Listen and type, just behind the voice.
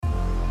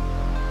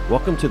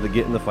Welcome to the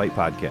Get in the Fight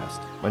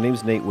podcast. My name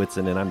is Nate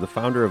Whitson, and I'm the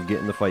founder of Get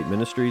in the Fight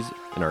Ministries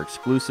and our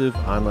exclusive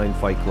online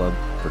fight club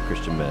for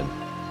Christian men.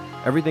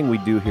 Everything we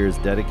do here is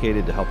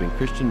dedicated to helping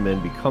Christian men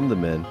become the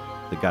men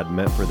that God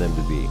meant for them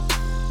to be.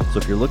 So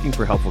if you're looking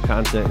for helpful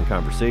content and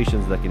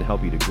conversations that can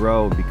help you to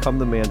grow and become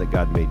the man that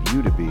God made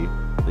you to be,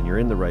 then you're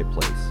in the right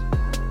place.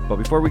 But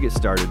before we get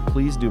started,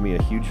 please do me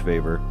a huge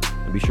favor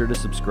and be sure to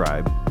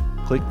subscribe,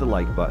 click the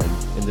like button,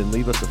 and then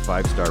leave us a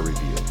 5-star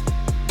review.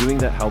 Doing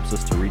that helps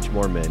us to reach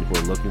more men who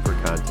are looking for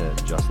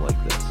content just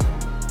like this.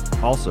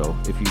 Also,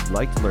 if you'd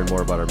like to learn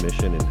more about our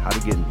mission and how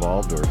to get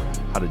involved or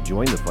how to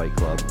join the Fight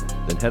Club,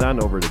 then head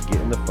on over to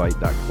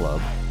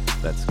getinthefight.club.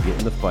 That's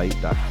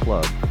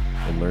getinthefight.club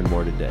and learn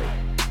more today.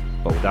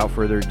 But without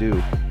further ado,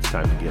 it's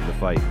time to get in the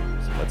fight.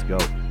 So let's go.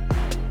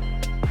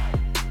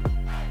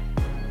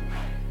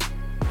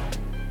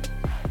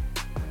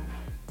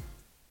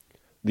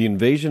 The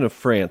invasion of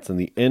France and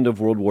the end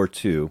of World War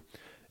II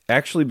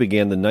actually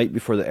began the night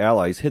before the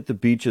Allies hit the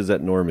beaches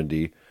at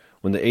Normandy,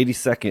 when the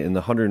 82nd and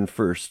the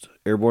 101st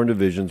Airborne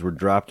Divisions were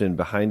dropped in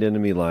behind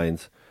enemy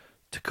lines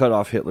to cut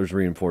off Hitler's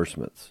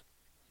reinforcements.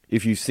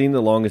 If you've seen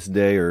The Longest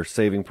Day or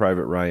Saving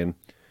Private Ryan,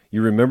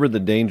 you remember the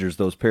dangers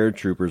those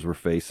paratroopers were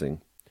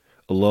facing.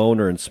 Alone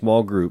or in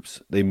small groups,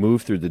 they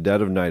moved through the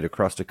dead of night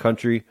across a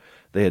country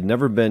they had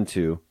never been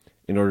to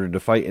in order to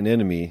fight an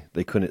enemy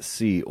they couldn't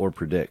see or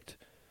predict.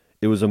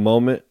 It was a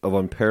moment of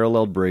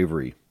unparalleled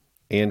bravery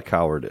and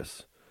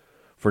cowardice.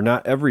 For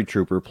not every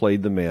trooper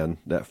played the man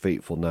that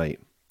fateful night.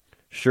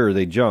 Sure,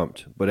 they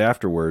jumped, but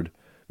afterward,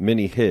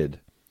 many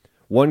hid.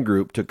 One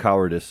group took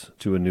cowardice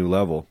to a new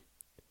level.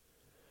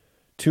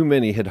 Too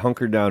many had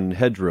hunkered down in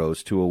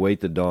hedgerows to await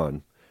the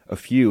dawn. A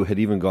few had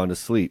even gone to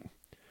sleep.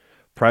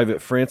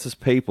 Private Francis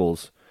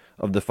Paples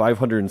of the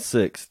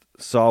 506th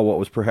saw what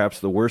was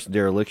perhaps the worst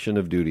dereliction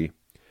of duty.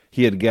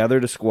 He had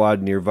gathered a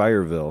squad near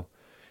Vierville.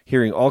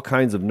 Hearing all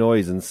kinds of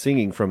noise and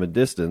singing from a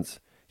distance,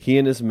 he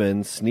and his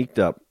men sneaked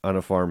up on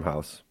a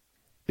farmhouse.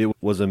 It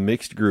was a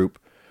mixed group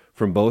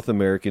from both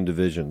American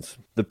divisions.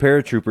 The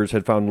paratroopers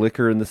had found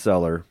liquor in the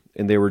cellar,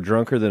 and they were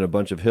drunker than a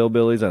bunch of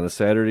hillbillies on a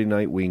Saturday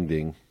night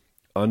wingding.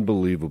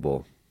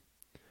 Unbelievable.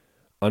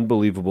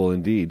 Unbelievable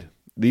indeed.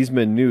 These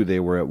men knew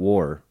they were at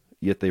war,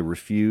 yet they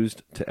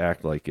refused to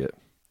act like it.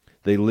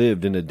 They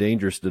lived in a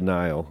dangerous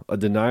denial, a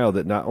denial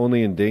that not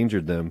only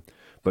endangered them,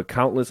 but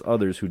countless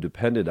others who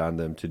depended on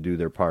them to do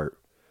their part.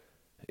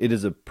 It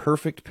is a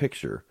perfect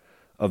picture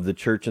of the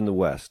church in the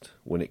West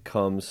when it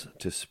comes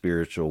to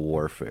spiritual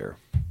warfare.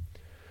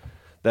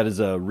 That is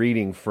a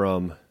reading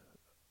from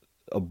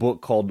a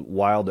book called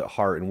Wild at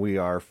Heart, and we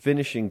are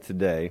finishing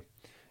today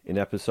in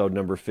episode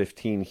number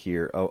 15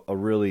 here, a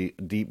really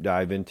deep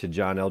dive into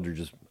John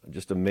Eldredge's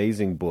just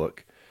amazing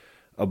book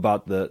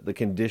about the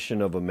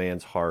condition of a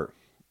man's heart.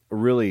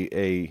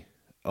 Really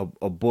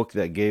a book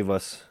that gave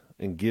us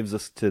and gives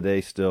us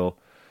today still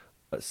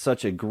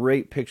such a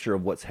great picture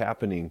of what's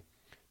happening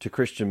to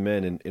Christian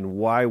men and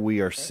why we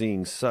are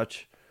seeing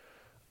such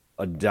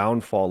a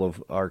downfall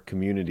of our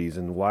communities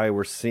and why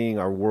we're seeing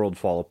our world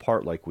fall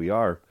apart like we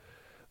are.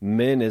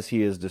 Men, as he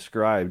has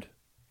described,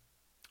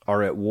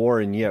 are at war,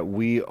 and yet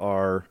we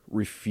are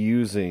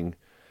refusing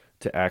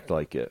to act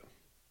like it.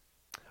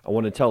 I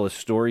want to tell a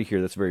story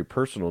here that's very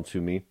personal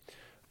to me.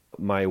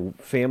 My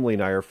family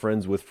and I are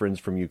friends with friends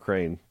from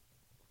Ukraine,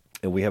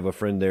 and we have a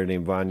friend there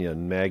named Vanya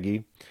and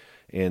Maggie,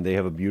 and they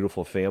have a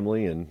beautiful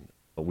family, and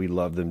we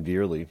love them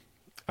dearly.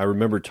 I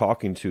remember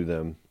talking to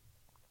them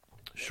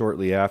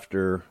shortly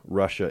after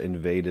Russia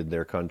invaded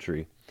their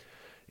country,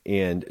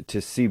 and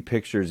to see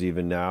pictures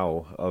even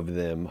now of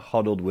them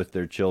huddled with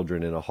their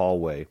children in a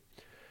hallway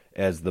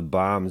as the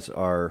bombs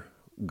are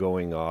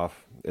going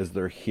off, as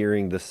they're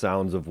hearing the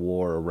sounds of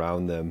war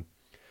around them,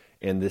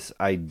 and this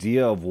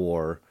idea of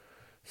war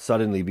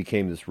suddenly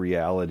became this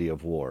reality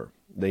of war.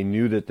 They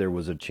knew that there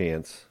was a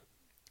chance,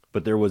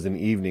 but there was an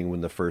evening when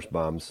the first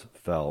bombs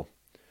fell.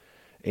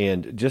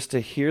 And just to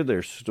hear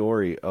their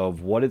story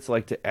of what it's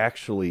like to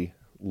actually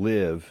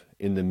live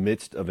in the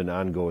midst of an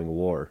ongoing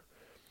war.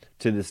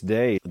 To this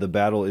day, the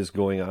battle is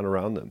going on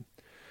around them.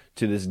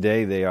 To this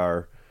day, they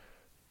are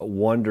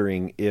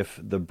wondering if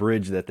the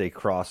bridge that they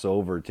cross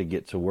over to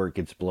get to work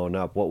gets blown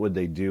up. What would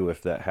they do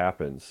if that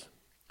happens?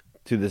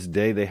 To this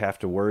day, they have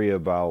to worry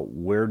about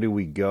where do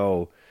we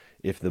go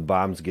if the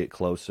bombs get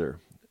closer?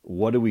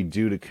 What do we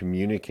do to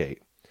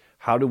communicate?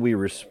 How do we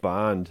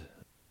respond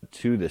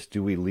to this?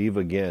 Do we leave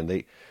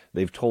again?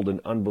 They've told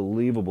an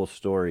unbelievable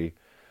story,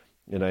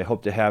 and I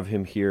hope to have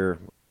him here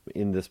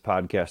in this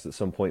podcast at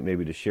some point,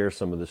 maybe to share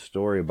some of the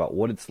story about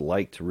what it's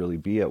like to really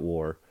be at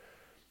war.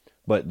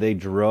 But they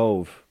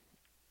drove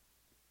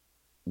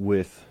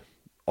with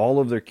all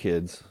of their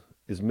kids,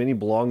 as many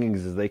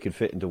belongings as they could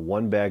fit into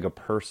one bag a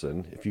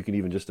person, if you can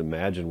even just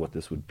imagine what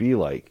this would be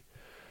like,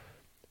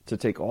 to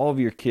take all of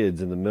your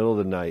kids in the middle of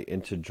the night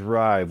and to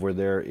drive where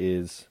there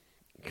is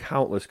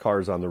countless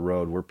cars on the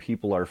road, where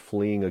people are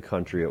fleeing a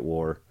country at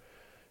war,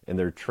 and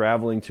they're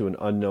traveling to an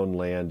unknown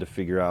land to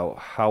figure out,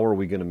 how are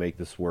we going to make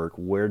this work?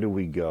 Where do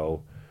we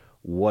go?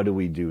 What do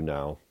we do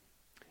now?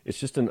 It's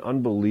just an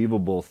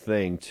unbelievable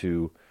thing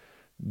to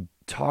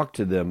talk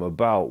to them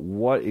about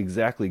what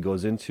exactly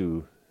goes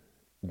into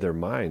their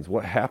minds,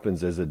 what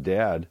happens as a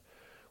dad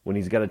when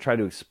he's got to try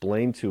to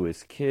explain to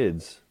his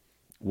kids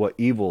what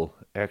evil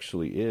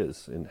actually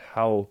is and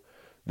how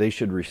they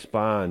should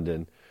respond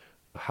and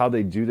how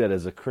they do that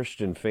as a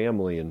Christian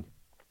family, and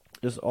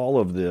just all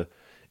of the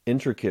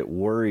intricate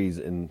worries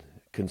and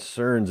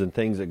concerns and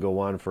things that go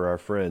on for our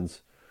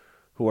friends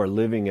who are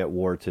living at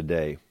war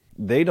today.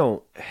 They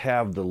don't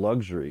have the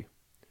luxury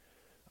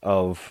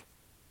of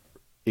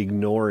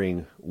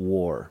ignoring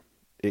war.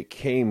 It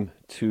came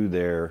to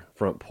their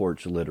front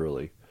porch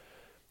literally,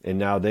 and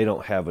now they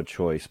don't have a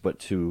choice but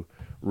to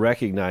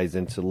recognize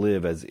and to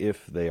live as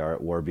if they are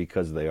at war,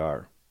 because they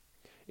are.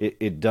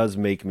 It does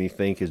make me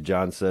think, as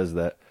John says,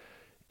 that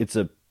it's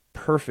a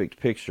perfect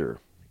picture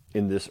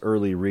in this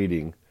early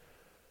reading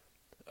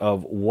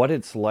of what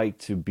it's like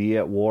to be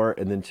at war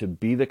and then to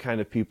be the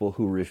kind of people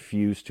who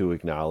refuse to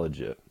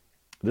acknowledge it.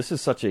 This is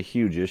such a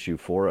huge issue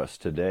for us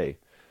today.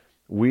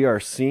 We are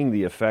seeing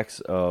the effects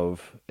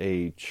of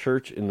a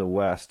church in the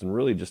West, and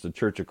really just a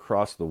church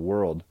across the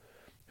world,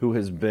 who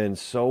has been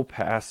so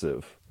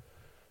passive,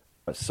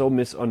 so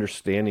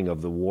misunderstanding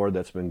of the war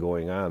that's been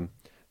going on,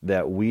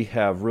 that we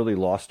have really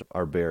lost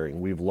our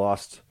bearing. We've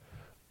lost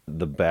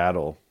the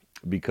battle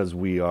because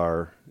we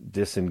are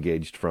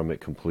disengaged from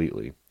it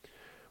completely.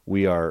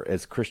 We are,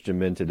 as Christian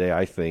men today,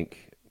 I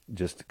think,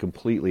 just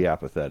completely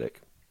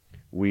apathetic.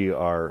 We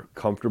are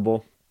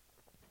comfortable,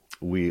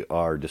 we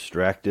are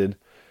distracted,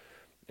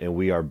 and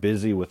we are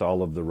busy with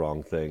all of the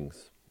wrong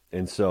things.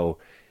 And so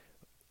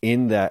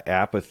in that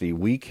apathy,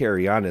 we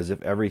carry on as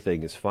if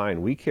everything is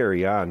fine. We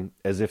carry on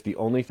as if the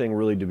only thing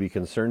really to be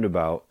concerned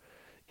about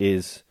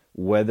is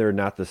whether or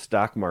not the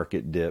stock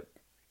market dip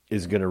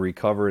is going to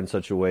recover in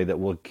such a way that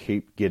we'll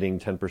keep getting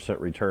 10%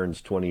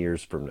 returns 20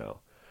 years from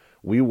now.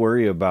 We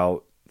worry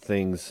about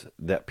things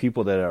that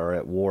people that are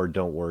at war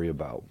don't worry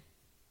about.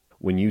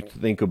 When you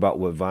think about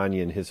what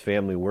Vanya and his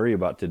family worry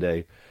about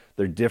today,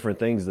 they're different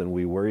things than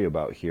we worry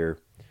about here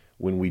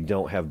when we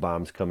don't have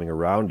bombs coming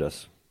around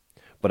us.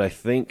 But I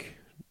think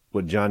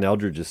what John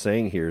Eldredge is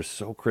saying here is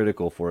so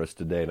critical for us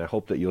today, and I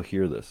hope that you'll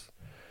hear this.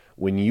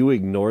 When you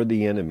ignore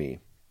the enemy,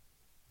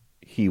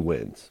 he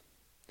wins.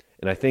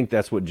 And I think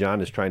that's what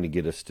John is trying to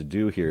get us to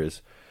do here,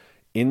 is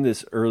in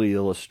this early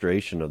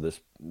illustration of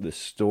this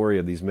story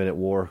of these men at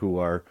war who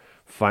are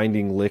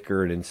finding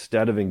liquor, and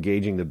instead of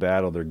engaging the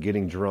battle, they're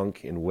getting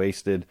drunk and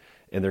wasted,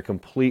 and they're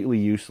completely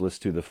useless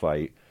to the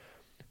fight.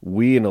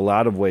 We, in a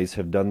lot of ways,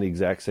 have done the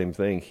exact same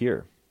thing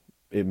here.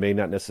 It may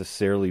not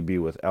necessarily be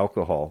with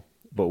alcohol,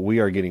 but we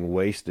are getting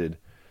wasted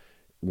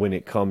when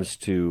it comes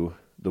to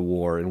the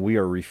war, and we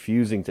are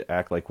refusing to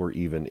act like we're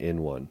even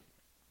in one.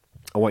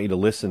 I want you to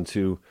listen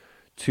to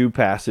two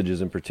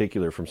passages in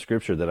particular from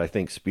Scripture that I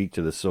think speak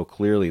to this so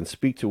clearly and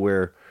speak to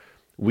where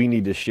we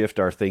need to shift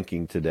our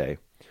thinking today.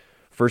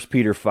 1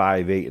 Peter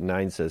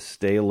 5:8-9 says,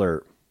 "Stay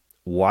alert.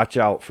 Watch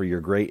out for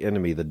your great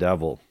enemy, the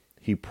devil.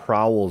 He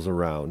prowls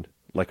around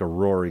like a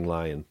roaring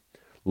lion,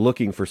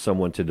 looking for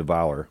someone to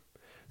devour.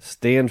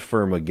 Stand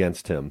firm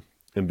against him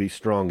and be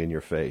strong in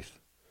your faith."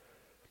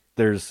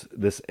 There's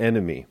this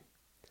enemy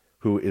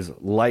who is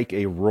like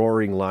a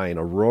roaring lion.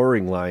 A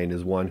roaring lion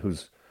is one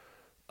who's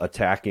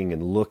attacking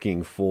and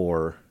looking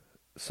for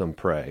some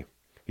prey.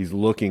 He's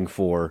looking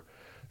for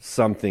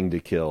something to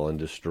kill and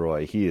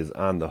destroy. He is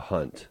on the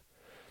hunt.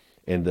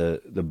 And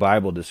the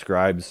Bible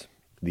describes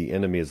the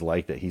enemy as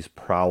like that. He's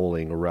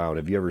prowling around.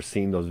 Have you ever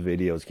seen those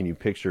videos? Can you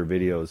picture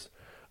videos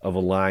of a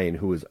lion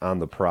who is on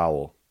the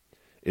prowl?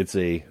 It's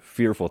a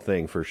fearful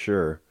thing for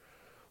sure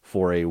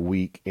for a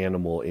weak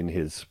animal in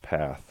his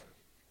path.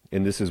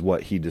 And this is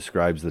what he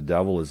describes the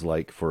devil is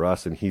like for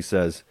us. And he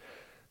says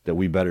that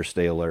we better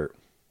stay alert,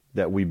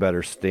 that we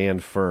better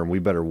stand firm, we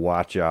better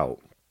watch out.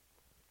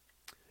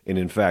 And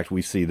in fact,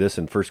 we see this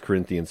in 1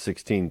 Corinthians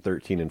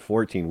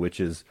 16:13-14, which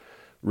is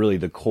really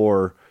the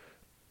core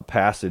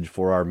passage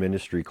for our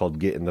ministry called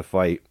Get in the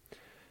Fight.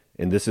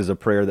 And this is a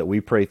prayer that we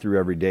pray through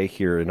every day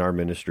here in our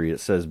ministry. It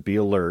says, "Be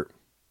alert,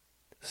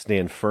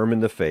 stand firm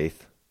in the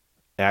faith,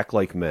 act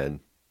like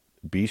men,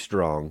 be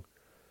strong,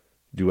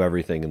 do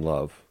everything in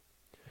love."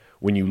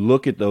 When you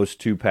look at those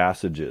two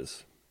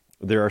passages,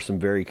 there are some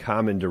very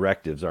common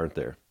directives, aren't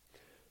there?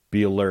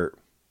 Be alert,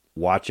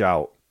 watch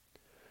out,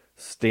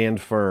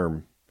 stand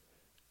firm,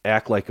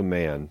 act like a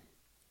man,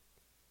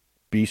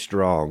 be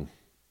strong,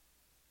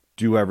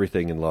 do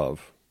everything in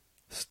love.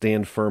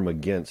 Stand firm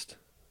against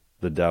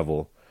the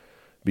devil.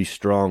 Be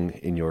strong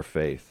in your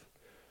faith.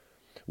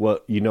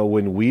 Well,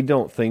 when we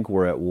don't think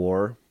we're at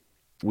war,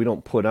 we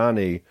don't put on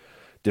a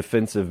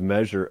defensive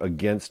measure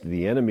against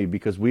the enemy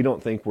because we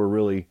don't think we're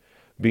really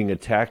being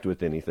attacked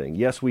with anything.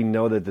 Yes, we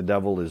know that the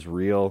devil is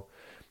real.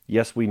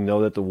 Yes, we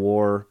know that the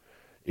war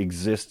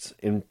exists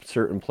in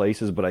certain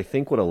places, but I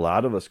think what a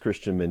lot of us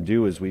Christian men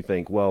do is we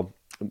think, well,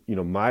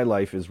 my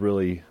life is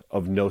really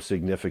of no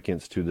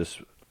significance to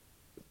this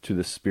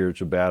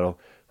spiritual battle.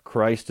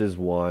 Christ is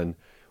won.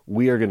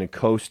 We are going to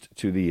coast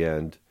to the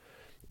end.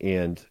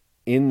 And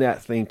in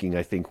that thinking,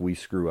 I think we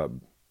screw up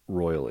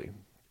royally.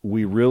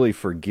 we really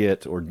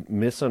forget or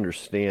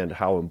misunderstand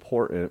how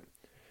important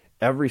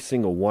every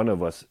single one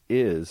of us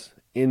is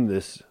in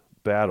this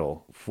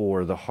battle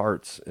for the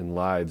hearts and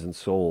lives and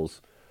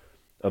souls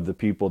of the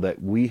people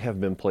that we have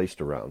been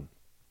placed around.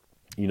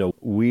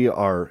 We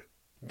are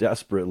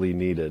desperately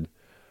needed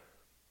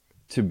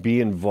to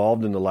be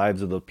involved in the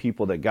lives of the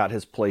people that God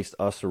has placed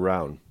us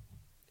around.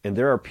 And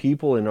there are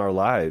people in our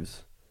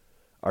lives,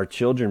 our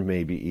children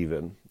maybe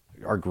even,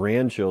 our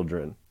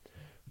grandchildren,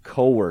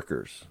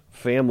 co-workers,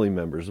 family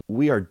members.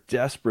 We are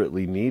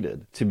desperately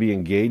needed to be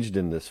engaged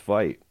in this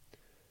fight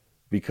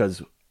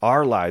because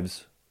our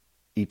lives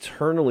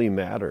eternally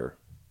matter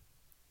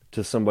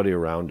to somebody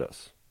around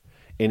us.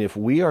 And if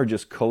we are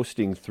just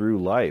coasting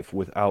through life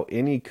without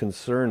any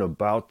concern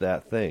about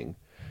that thing,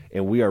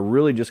 and we are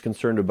really just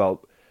concerned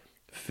about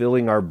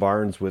filling our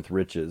barns with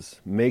riches,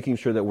 making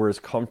sure that we're as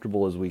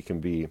comfortable as we can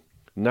be,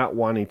 not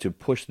wanting to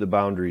push the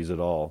boundaries at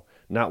all,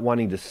 not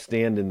wanting to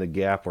stand in the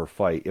gap or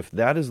fight, if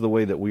that is the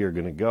way that we are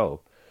going to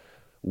go,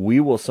 we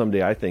will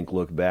someday, I think,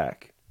 look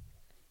back.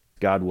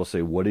 God will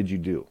say, what did you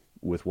do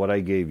with what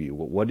I gave you?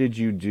 What did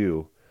you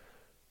do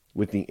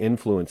with the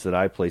influence that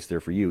I placed there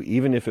for you,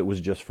 even if it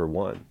was just for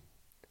one?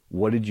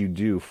 What did you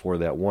do for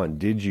that one?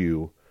 Did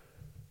you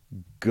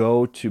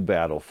go to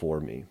battle for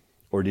me?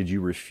 Or did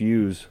you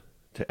refuse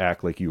to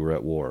act like you were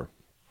at war?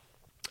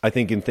 I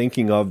think in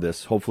thinking of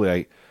this, hopefully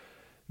I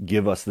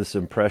give us this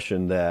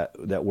impression that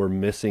we're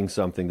missing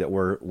something, that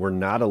we're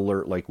not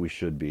alert like we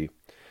should be.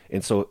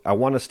 And so I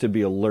want us to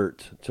be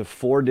alert to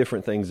 4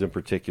 different things in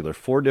particular,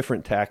 4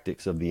 different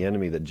tactics of the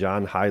enemy that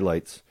John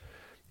highlights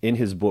in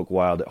his book,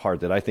 Wild at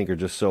Heart, that I think are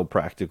just so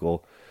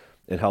practical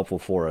and helpful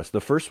for us. The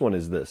first one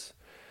is this.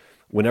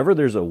 Whenever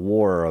there's a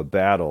war or a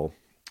battle,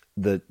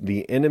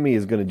 the enemy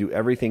is going to do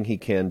everything he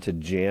can to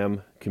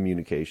jam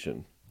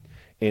communication.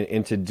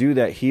 And to do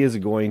that, he is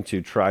going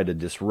to try to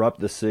disrupt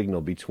the signal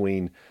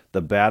between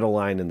the battle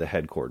line and the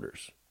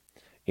headquarters.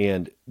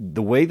 And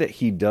the way that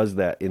he does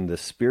that in the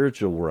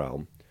spiritual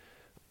realm,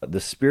 the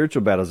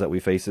spiritual battles that we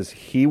face, is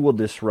he will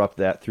disrupt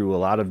that through a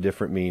lot of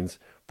different means.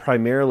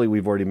 Primarily,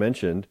 we've already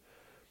mentioned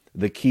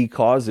the key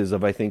causes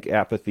of, I think,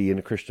 apathy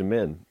in Christian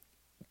men.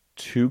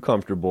 Too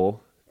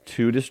comfortable,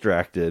 too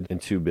distracted,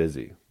 and too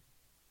busy.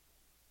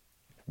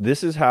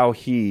 This is how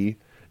he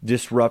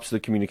disrupts the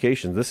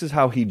communication. This is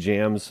how he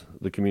jams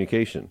the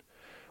communication.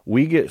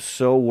 We get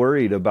so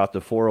worried about the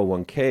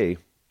 401k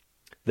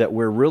that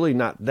we're really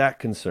not that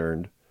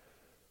concerned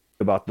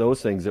about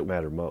those things that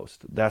matter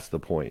most. That's the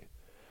point.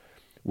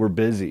 We're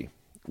busy.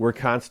 We're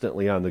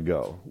constantly on the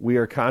go. We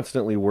are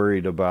constantly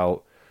worried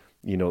about,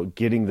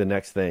 getting the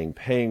next thing,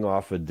 paying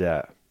off a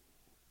debt,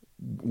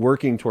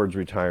 working towards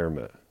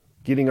retirement,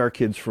 getting our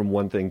kids from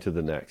one thing to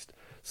the next.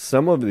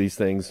 Some of these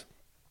things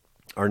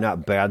are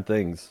not bad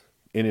things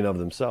in and of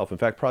themselves. In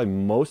fact, probably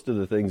most of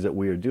the things that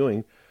we are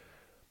doing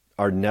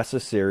are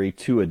necessary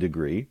to a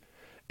degree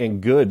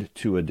and good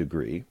to a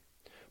degree.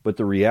 But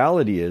the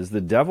reality is the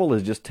devil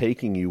is just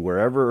taking you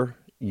wherever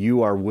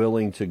you are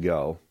willing to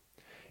go.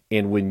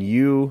 And when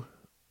you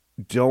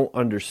don't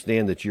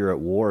understand that you're at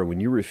war, when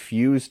you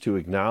refuse to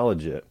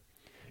acknowledge it,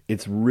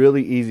 it's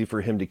really easy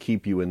for him to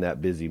keep you in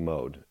that busy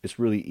mode. It's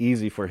really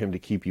easy for him to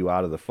keep you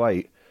out of the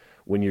fight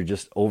when you're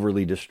just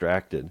overly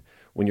distracted,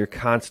 when you're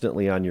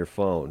constantly on your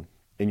phone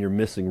and you're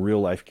missing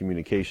real life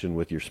communication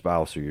with your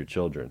spouse or your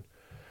children.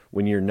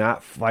 When you're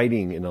not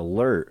fighting and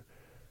alert,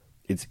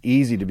 it's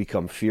easy to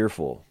become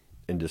fearful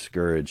and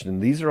discouraged.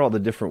 And these are all the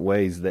different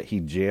ways that he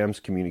jams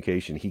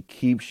communication. He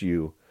keeps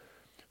you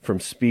from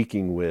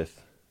speaking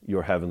with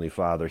your Heavenly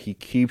Father. He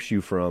keeps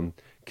you from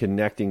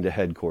connecting to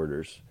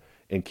headquarters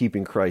and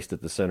keeping Christ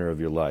at the center of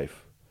your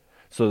life.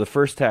 So the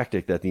first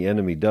tactic that the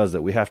enemy does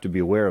that we have to be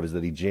aware of is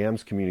that he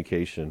jams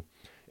communication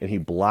and he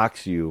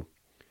blocks you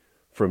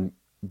from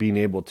being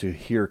able to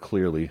hear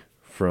clearly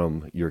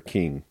from your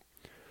King.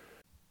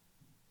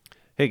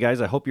 Hey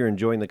guys, I hope you're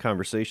enjoying the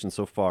conversation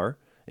so far.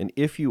 And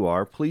if you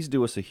are, please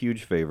do us a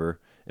huge favor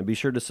and be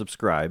sure to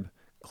subscribe,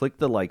 click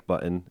the like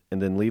button,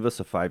 and then leave us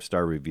a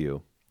 5-star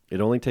review. It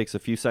only takes a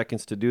few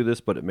seconds to do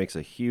this, but it makes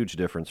a huge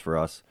difference for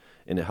us,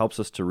 and it helps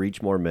us to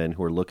reach more men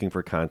who are looking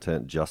for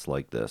content just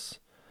like this.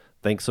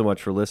 Thanks so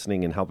much for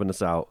listening and helping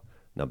us out.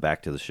 Now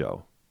back to the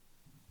show.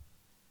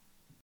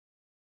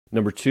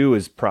 Number 2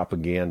 is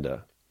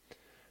propaganda.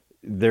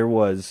 There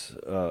was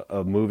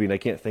a movie, and I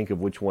can't think of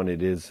which one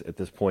it is at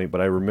this point,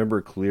 but I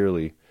remember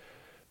clearly,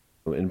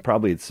 and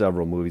probably it's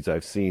several movies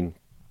I've seen,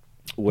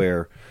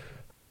 where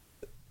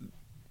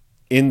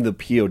in the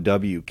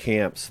POW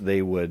camps,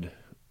 they would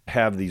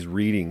have these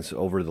readings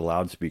over the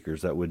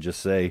loudspeakers that would just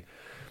say,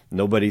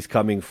 nobody's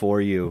coming for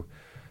you.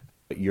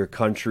 Your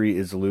country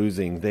is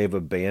losing. They've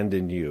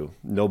abandoned you.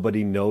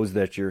 Nobody knows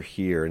that you're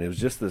here. And it was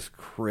just this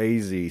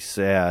crazy,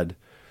 sad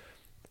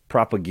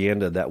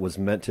propaganda that was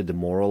meant to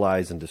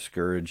demoralize and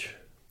discourage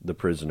the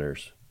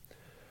prisoners.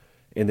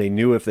 And they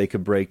knew if they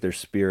could break their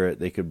spirit,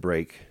 they could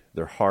break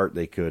their heart,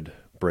 they could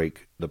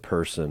break the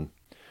person.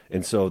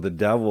 And so the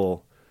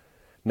devil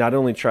not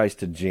only tries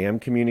to jam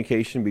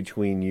communication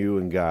between you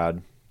and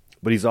God,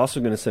 but he's also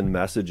going to send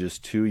messages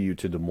to you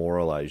to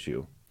demoralize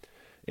you.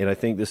 And I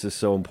think this is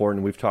so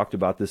important. We've talked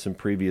about this in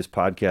previous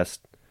podcast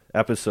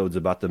episodes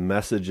about the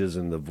messages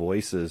and the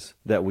voices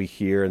that we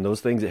hear and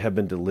those things that have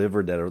been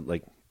delivered that are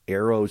like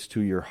arrows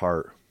to your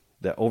heart,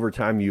 that over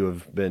time you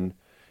have been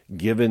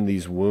given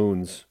these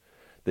wounds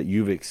that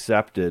you've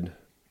accepted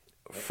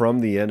from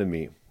the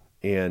enemy,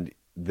 and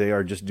they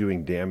are just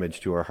doing damage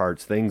to our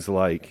hearts. Things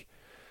like,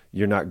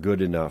 you're not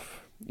good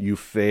enough, you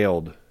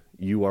failed,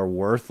 you are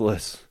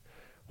worthless.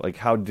 Like,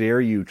 how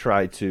dare you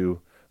try to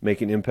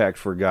make an impact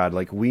for God?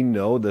 Like, we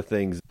know the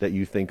things that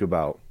you think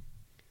about.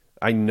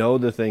 I know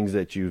the things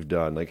that you've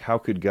done. Like, how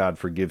could God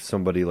forgive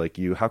somebody like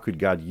you? How could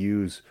God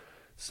use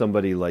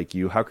somebody like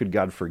you? How could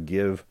God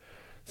forgive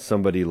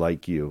somebody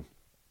like you?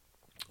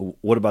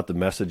 What about the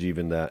message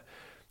even that,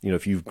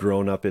 if you've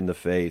grown up in the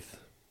faith,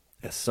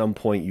 at some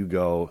point you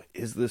go,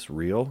 is this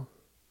real?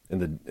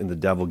 And the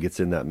devil gets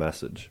in that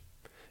message.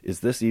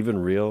 Is this even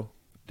real?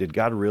 Did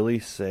God really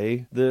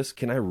say this?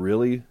 Can I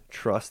really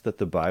trust that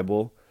the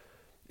Bible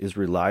is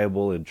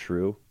reliable and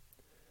true?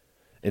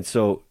 And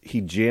so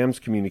he jams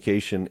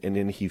communication, and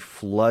then he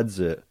floods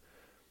it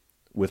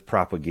with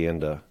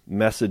propaganda,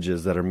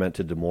 messages that are meant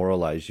to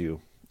demoralize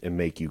you and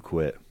make you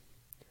quit.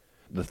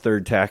 The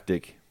third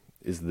tactic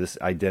is this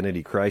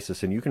identity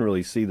crisis, and you can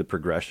really see the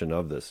progression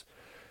of this.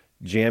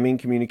 Jamming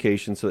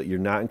communication so that you're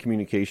not in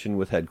communication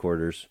with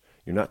headquarters.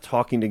 You're not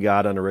talking to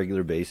God on a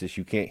regular basis.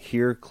 You can't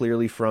hear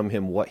clearly from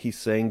him what he's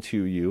saying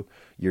to you.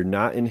 You're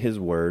not in his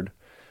word.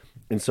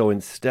 And so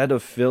instead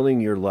of filling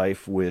your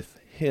life with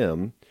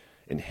him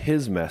and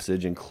his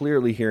message and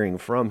clearly hearing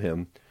from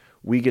him,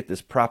 we get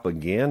this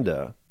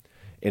propaganda.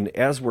 And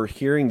as we're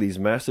hearing these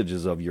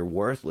messages of you're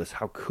worthless,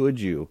 how could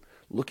you?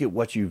 Look at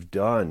what you've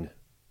done.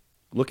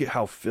 Look at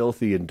how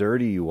filthy and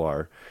dirty you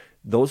are.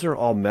 Those are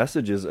all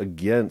messages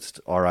against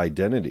our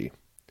identity.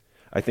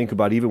 I think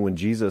about even when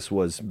Jesus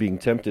was being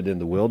tempted in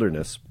the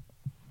wilderness,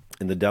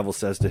 and the devil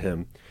says to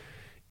him,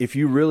 if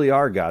you really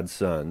are God's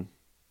son,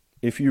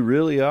 if you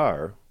really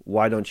are,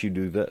 why don't you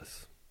do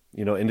this?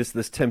 And it's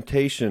this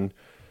temptation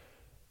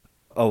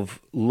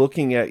of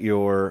looking at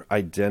your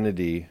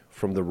identity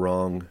from the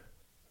wrong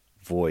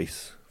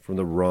voice, from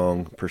the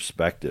wrong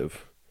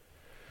perspective.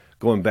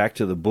 Going back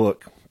to the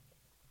book,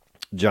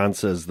 John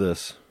says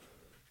this: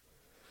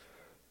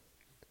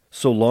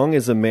 so long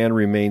as a man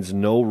remains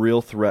no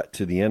real threat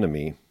to the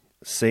enemy,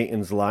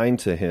 Satan's line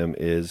to him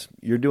is,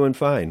 you're doing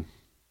fine.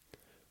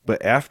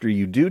 But after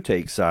you do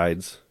take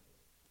sides,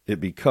 it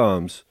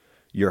becomes,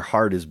 your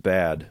heart is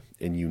bad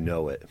and you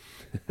know it.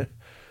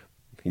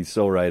 He's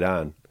so right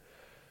on.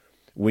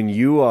 When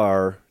you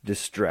are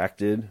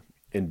distracted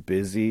and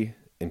busy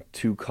and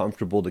too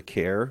comfortable to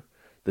care,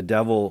 the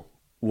devil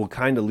will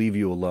kind of leave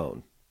you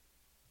alone.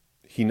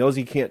 He knows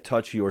he can't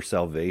touch your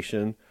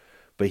salvation,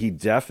 but he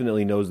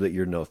definitely knows that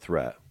you're no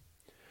threat.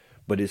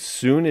 But as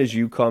soon as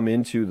you come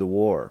into the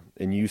war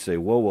and you say,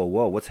 whoa, whoa,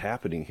 whoa, what's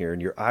happening here?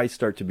 And your eyes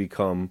start to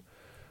become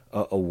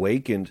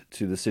awakened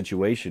to the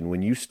situation,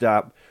 when you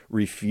stop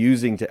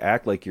refusing to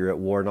act like you're at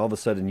war and all of a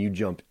sudden you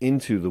jump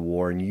into the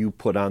war and you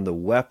put on the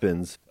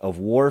weapons of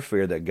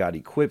warfare that God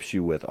equips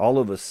you with, all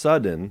of a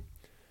sudden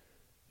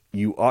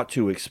you ought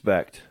to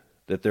expect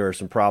that there are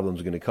some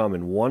problems going to come.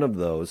 And one of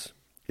those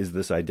is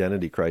this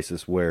identity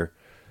crisis, where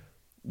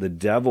the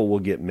devil will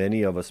get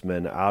many of us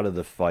men out of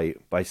the fight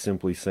by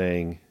simply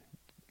saying,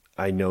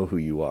 I know who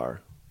you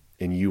are,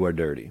 and you are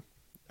dirty.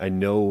 I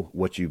know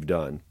what you've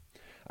done.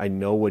 I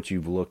know what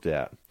you've looked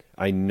at.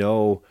 I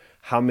know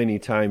how many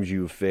times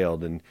you've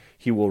failed, and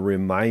he will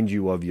remind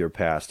you of your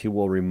past. He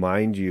will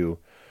remind you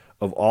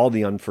of all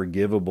the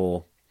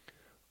unforgivable,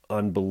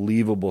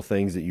 unbelievable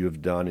things that you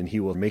have done, and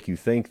he will make you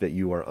think that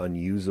you are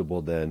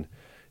unusable then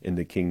in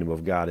the kingdom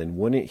of God. And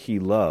wouldn't he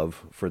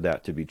love for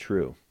that to be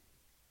true?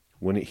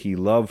 Wouldn't he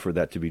love for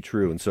that to be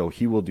true? And so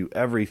he will do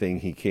everything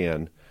he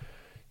can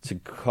to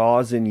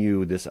cause in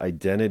you this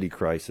identity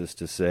crisis,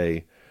 to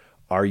say,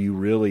 are you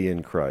really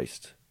in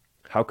Christ?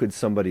 How could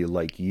somebody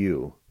like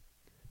you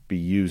be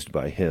used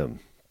by him?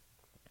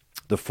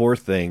 The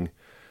fourth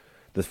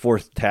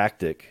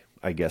tactic,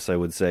 I guess I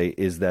would say,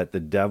 is that the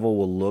devil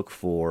will look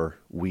for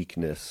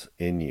weakness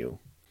in you.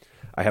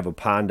 I have a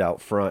pond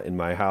out front in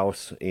my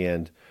house,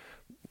 and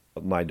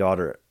my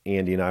daughter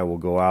Andy and I will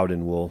go out,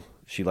 and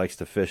she likes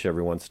to fish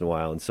every once in a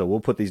while. And so we'll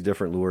put these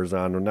different lures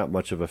on. We're not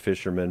much of a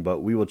fisherman, but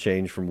we will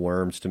change from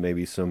worms to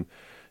maybe some,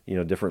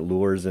 different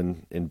lures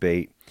and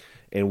bait.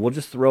 And we'll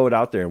just throw it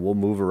out there and we'll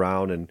move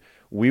around, and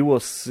we will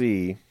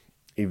see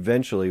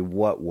eventually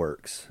what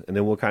works. And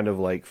then we'll kind of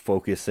like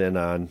focus in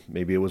on,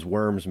 maybe it was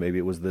worms, maybe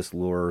it was this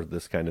lure,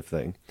 this kind of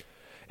thing.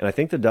 And I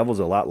think the devil's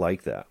a lot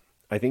like that.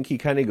 I think he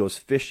kind of goes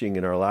fishing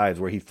in our lives,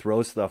 where he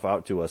throws stuff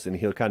out to us and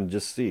he'll kind of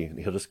just see, and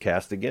he'll just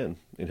cast again,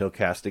 and he'll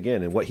cast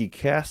again. And what he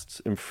casts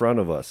in front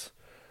of us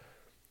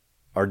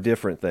are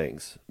different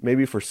things.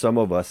 Maybe for some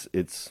of us,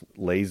 it's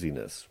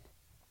laziness.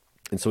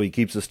 And so he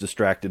keeps us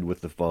distracted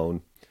with the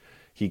phone.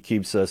 He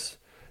keeps us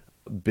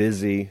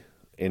busy,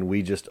 and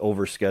we just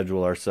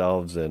overschedule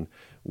ourselves, and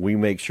we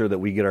make sure that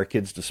we get our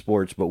kids to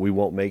sports, but we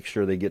won't make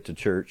sure they get to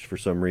church for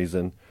some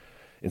reason.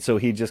 And so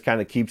he just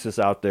kind of keeps us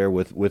out there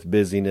with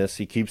busyness.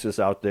 He keeps us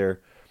out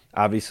there,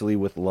 obviously,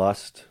 with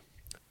lust.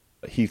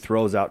 He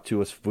throws out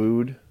to us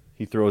food.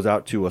 He throws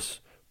out to us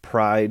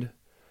pride,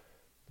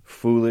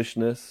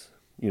 foolishness,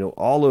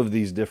 all of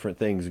these different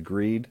things,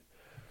 greed.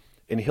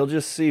 And he'll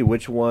just see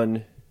which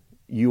one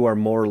you are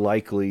more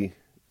likely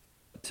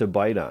to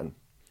bite on.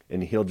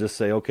 And he'll just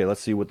say, okay,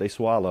 let's see what they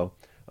swallow.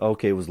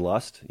 Okay, it was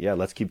lust. Yeah,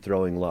 let's keep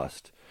throwing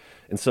lust.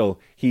 And so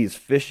he's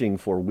fishing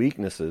for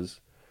weaknesses.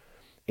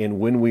 And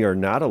when we are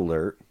not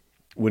alert,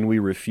 when we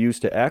refuse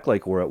to act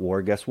like we're at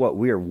war, guess what?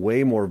 We are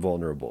way more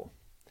vulnerable.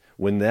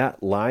 When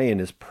that lion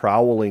is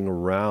prowling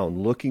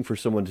around looking for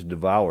someone to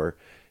devour,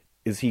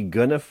 is he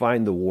going to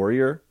find the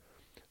warrior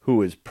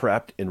who is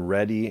prepped and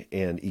ready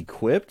and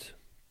equipped?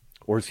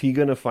 Or is he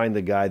going to find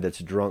the guy that's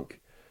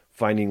drunk,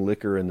 finding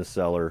liquor in the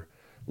cellar,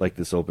 like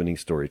this opening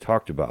story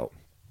talked about?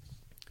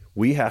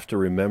 We have to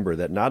remember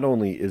that not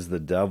only is the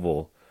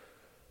devil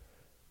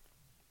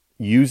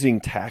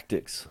using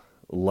tactics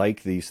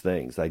like these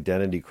things,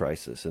 identity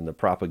crisis and the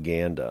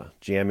propaganda,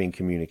 jamming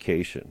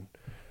communication,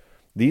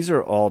 these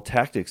are all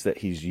tactics that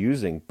he's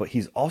using, but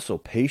he's also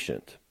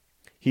patient.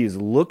 He is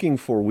looking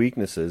for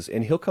weaknesses,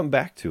 and he'll come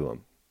back to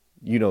them.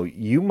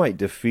 You might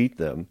defeat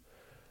them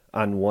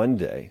on one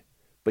day,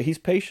 but he's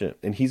patient,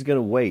 and he's going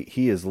to wait.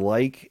 He is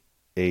like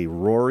a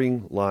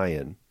roaring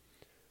lion,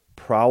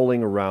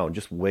 prowling around,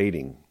 just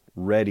waiting,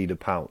 ready to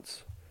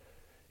pounce.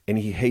 And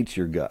he hates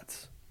your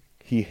guts.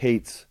 He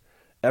hates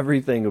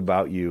everything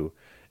about you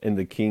and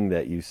the king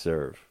that you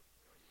serve.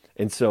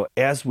 And so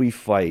as we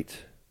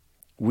fight,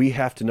 we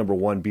have to, number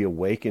one, be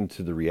awakened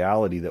to the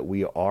reality that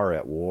we are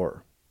at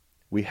war.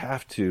 We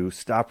have to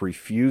stop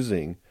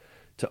refusing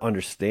to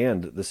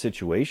understand the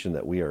situation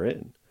that we are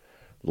in.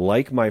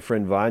 Like my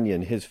friend Vanya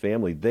and his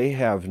family, they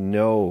have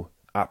no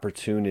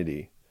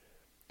opportunity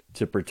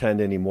to pretend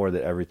anymore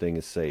that everything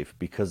is safe,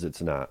 because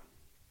it's not.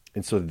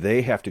 And so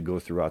they have to go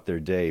throughout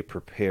their day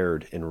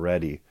prepared and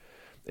ready.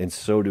 And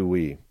so do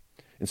we.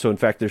 And so, in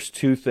fact, there's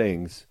two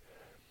things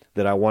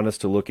that I want us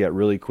to look at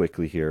really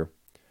quickly here.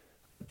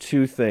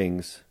 Two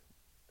things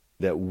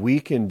that we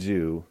can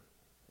do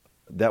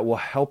that will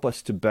help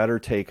us to better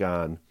take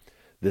on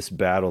this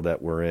battle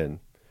that we're in.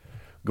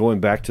 Going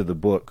back to the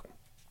book,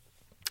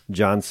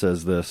 John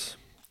says this: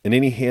 in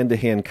any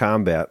hand-to-hand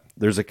combat,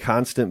 there's a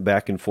constant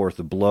back and forth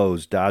of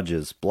blows,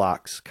 dodges,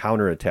 blocks,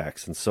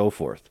 counterattacks, and so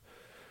forth.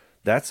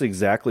 That's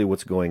exactly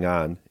what's going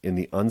on in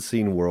the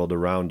unseen world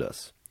around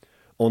us.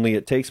 Only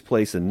it takes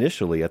place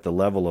initially at the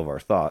level of our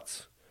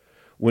thoughts.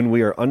 When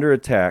we are under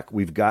attack,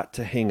 we've got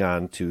to hang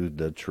on to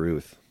the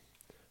truth.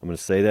 I'm going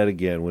to say that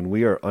again. When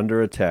we are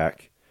under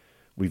attack,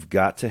 we've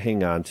got to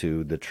hang on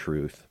to the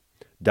truth.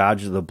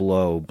 Dodge the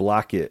blow,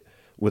 block it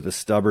with a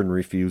stubborn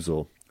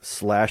refusal,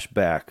 slash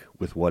back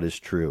with what is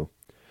true.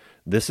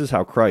 This is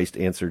how Christ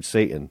answered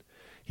Satan.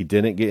 He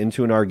didn't get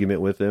into an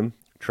argument with him,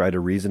 try to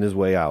reason his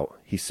way out.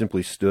 He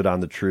simply stood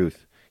on the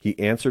truth. He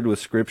answered with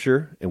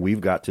Scripture, and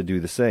we've got to do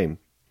the same.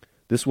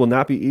 This will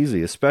not be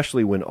easy,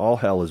 especially when all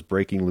hell is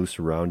breaking loose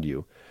around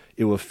you.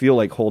 It will feel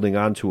like holding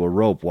on to a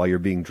rope while you're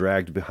being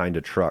dragged behind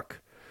a truck,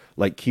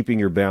 like keeping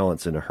your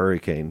balance in a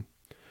hurricane.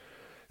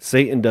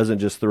 Satan doesn't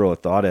just throw a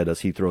thought at us,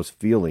 he throws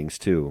feelings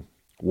too.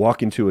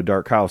 Walk into a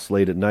dark house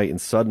late at night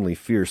and suddenly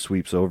fear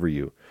sweeps over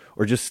you.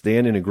 Or just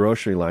stand in a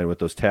grocery line with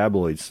those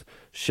tabloids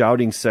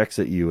shouting sex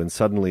at you, and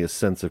suddenly a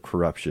sense of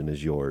corruption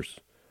is yours.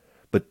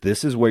 But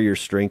this is where your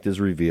strength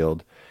is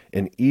revealed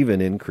and even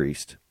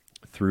increased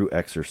through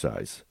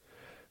exercise.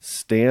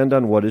 Stand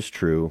on what is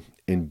true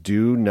and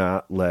do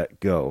not let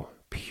go,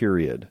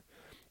 period.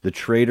 The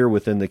traitor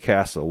within the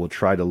castle will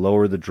try to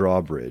lower the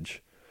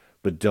drawbridge,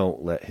 but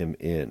don't let him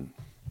in.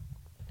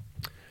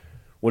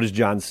 What does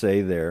John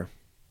say there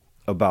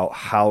about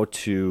how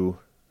to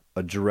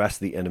address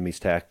the enemy's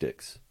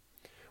tactics?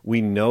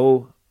 We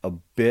know a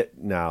bit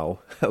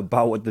now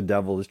about what the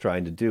devil is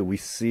trying to do. We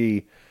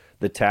see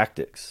the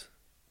tactics,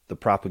 the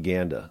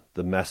propaganda,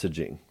 the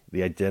messaging,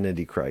 the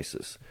identity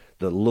crisis,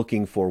 the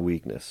looking for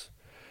weakness.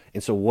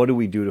 And so what do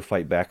we do to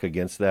fight back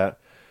against that?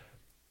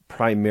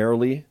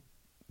 Primarily,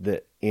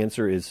 the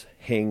answer is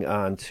hang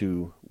on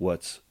to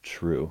what's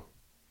true.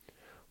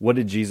 What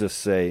did Jesus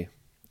say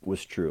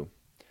was true?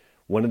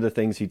 One of the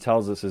things he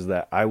tells us is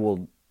that I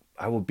will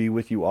be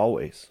with you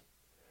always.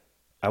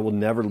 I will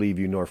never leave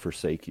you nor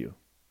forsake you.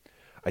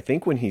 I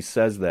think when he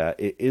says that,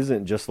 it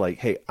isn't just like,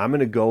 hey, I'm going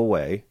to go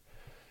away,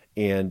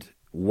 and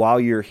while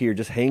you're here,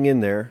 just hang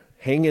in there,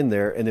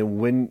 and then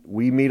when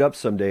we meet up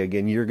someday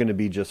again, you're going to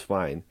be just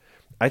fine.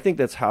 I think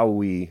that's how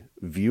we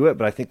view it,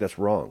 but I think that's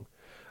wrong.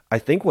 I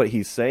think what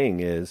he's saying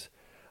is,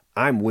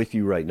 I'm with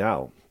you right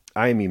now.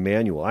 I am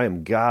Emmanuel. I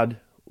am God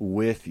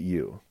with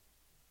you.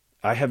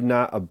 I have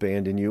not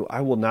abandoned you.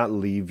 I will not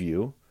leave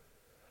you.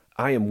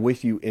 I am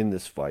with you in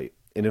this fight.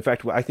 And in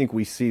fact, I think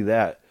we see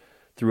that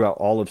throughout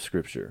all of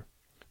Scripture.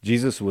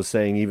 Jesus was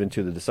saying even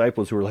to the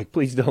disciples who were like,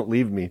 please don't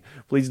leave me.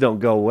 Please don't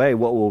go away.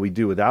 What will we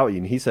do without you?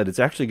 And he said, it's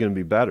actually going to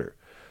be better,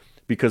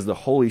 because the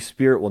Holy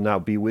Spirit will now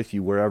be with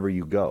you wherever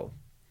you go.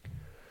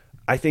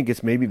 I think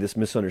it's maybe this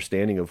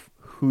misunderstanding of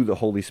who the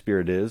Holy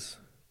Spirit is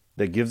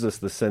that gives us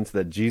the sense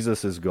that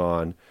Jesus is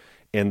gone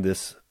and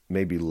this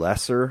maybe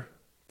lesser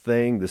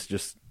thing,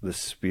 the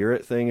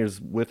Spirit thing is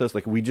with us.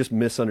 Like we just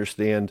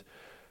misunderstand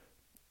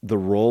the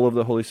role of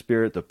the Holy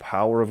Spirit, the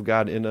power of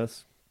God in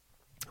us.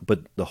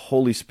 But the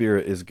Holy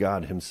Spirit is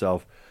God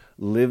himself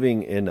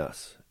living in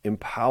us,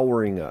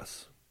 empowering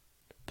us,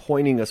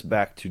 pointing us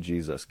back to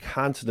Jesus,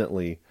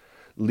 constantly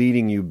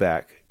leading you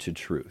back to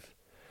truth.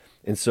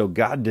 And so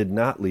God did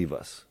not leave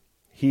us.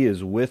 He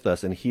is with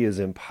us, and he is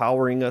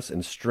empowering us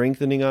and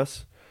strengthening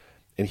us,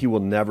 and he will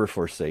never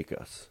forsake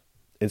us.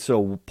 And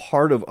so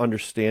part of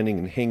understanding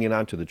and hanging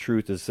on to the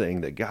truth is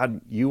saying that,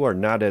 God, you are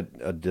not at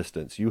a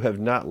distance. You have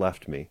not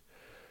left me.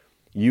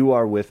 You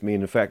are with me.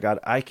 And in fact, God,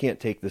 I can't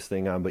take this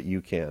thing on, but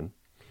you can.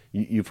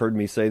 You've heard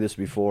me say this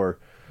before.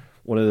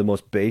 One of the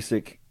most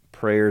basic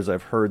prayers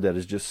I've heard that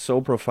is just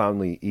so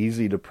profoundly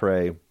easy to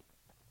pray,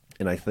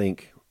 and I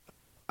think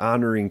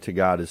honoring to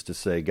God, is to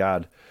say,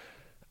 God,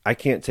 I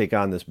can't take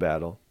on this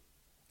battle.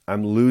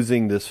 I'm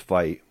losing this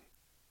fight.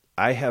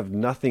 I have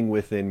nothing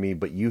within me,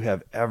 but you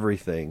have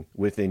everything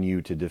within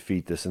you to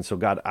defeat this. And so,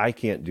 God, I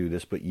can't do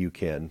this, but you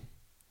can.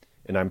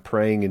 And I'm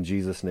praying in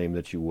Jesus' name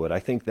that you would. I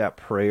think that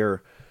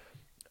prayer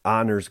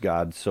honors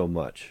God so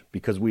much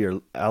because we are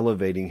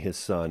elevating his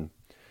son,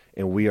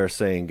 and we are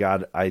saying,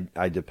 God,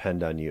 I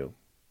depend on you.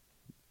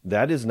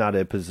 That is not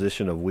a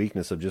position of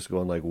weakness of just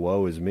going like,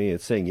 woe is me.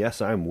 It's saying,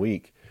 yes, I'm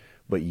weak,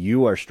 but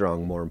you are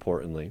strong, more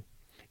importantly.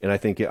 And I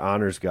think it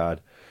honors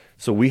God.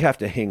 So we have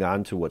to hang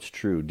on to what's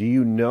true. Do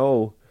you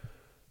know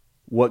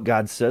what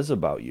God says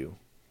about you?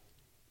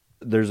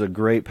 There's a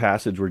great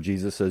passage where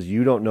Jesus says,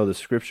 you don't know the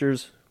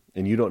scriptures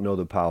and you don't know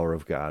the power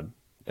of God.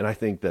 And I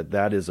think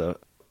that is a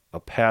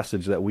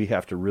passage that we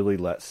have to really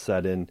let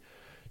set in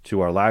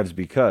to our lives,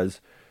 because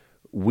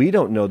we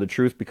don't know the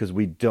truth because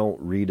we don't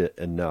read it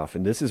enough.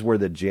 And this is where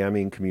the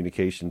jamming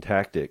communication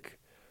tactic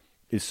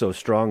is so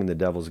strong in the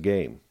devil's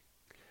game.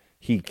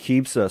 He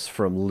keeps us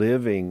from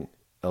living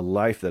a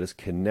life that is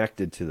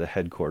connected to the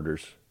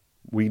headquarters.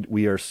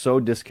 We are so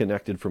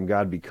disconnected from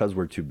God because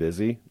we're too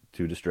busy,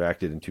 too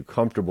distracted, and too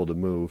comfortable to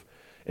move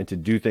and to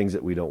do things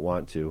that we don't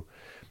want to.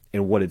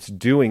 And what it's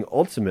doing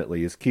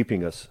ultimately is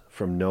keeping us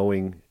from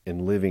knowing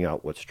and living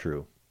out what's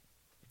true.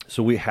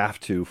 So we have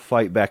to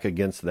fight back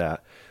against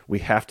that. We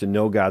have to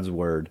know God's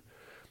word.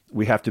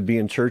 We have to be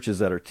in churches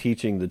that are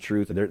teaching the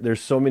truth.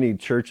 There's so many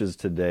churches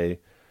today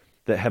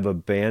that have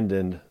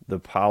abandoned the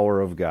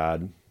power of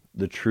God,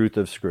 the truth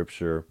of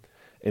Scripture,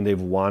 and they've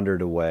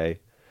wandered away.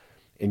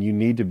 And you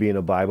need to be in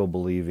a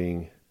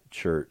Bible-believing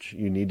church.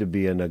 You need to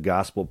be in a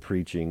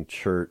gospel-preaching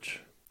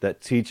church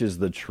that teaches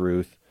the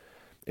truth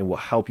and will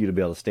help you to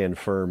be able to stand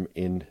firm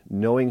in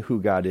knowing who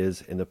God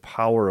is and the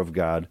power of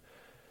God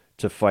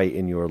to fight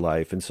in your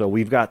life. And so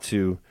we've got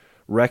to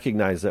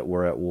recognize that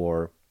we're at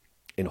war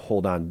and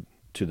hold on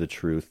to the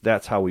truth.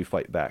 That's how we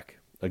fight back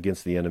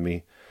against the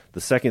enemy.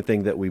 The second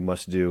thing that we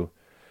must do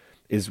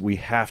is we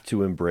have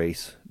to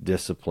embrace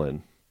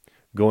discipline.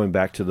 Going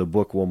back to the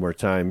book one more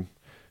time,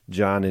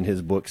 John in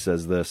his book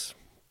says this: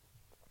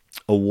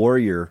 a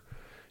warrior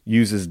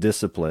uses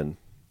discipline.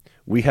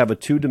 We have a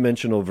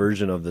two-dimensional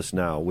version of this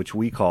now, which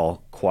we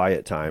call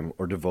quiet time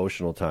or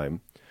devotional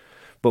time.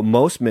 But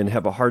most men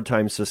have a hard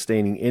time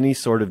sustaining any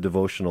sort of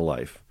devotional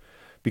life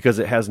because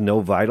it has no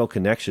vital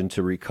connection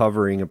to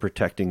recovering and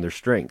protecting their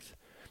strength.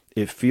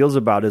 It feels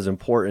about as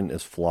important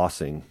as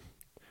flossing.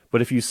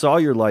 But if you saw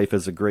your life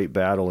as a great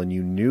battle and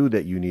you knew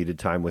that you needed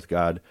time with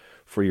God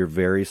for your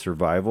very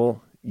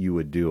survival, you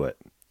would do it.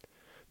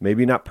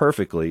 Maybe not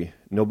perfectly.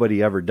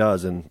 Nobody ever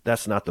does, and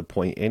that's not the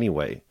point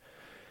anyway.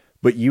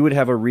 But you would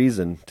have a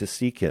reason to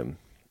seek him.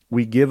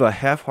 We give a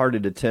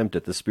half-hearted attempt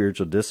at the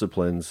spiritual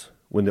disciplines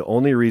when the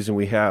only reason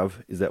we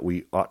have is that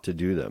we ought to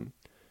do them.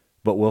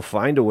 But we'll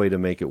find a way to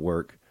make it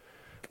work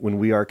when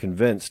we are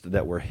convinced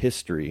that we're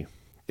history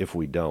if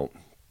we don't.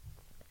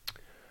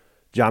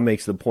 John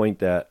makes the point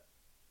that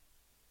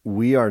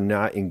we are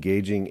not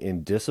engaging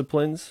in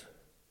disciplines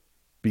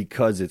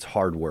because it's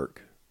hard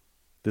work.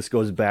 This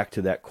goes back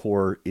to that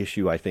core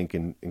issue, I think,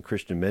 in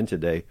Christian men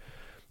today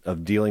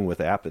of dealing with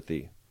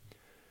apathy.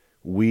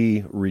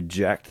 We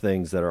reject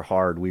things that are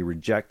hard. We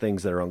reject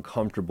things that are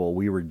uncomfortable.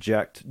 We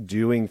reject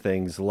doing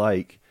things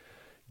like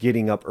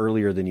getting up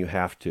earlier than you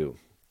have to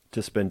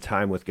spend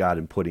time with God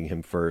and putting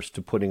him first,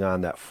 to putting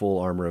on that full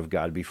armor of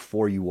God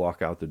before you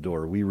walk out the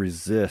door. We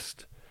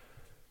resist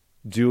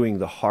doing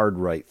the hard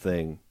right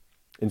thing.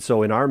 And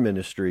so in our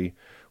ministry,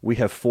 we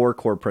have 4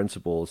 core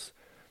principles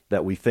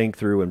that we think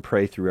through and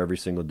pray through every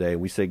single day.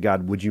 We say,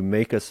 God, would you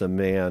make us a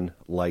man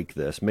like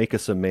this? Make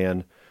us a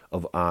man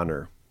of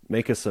honor.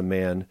 Make us a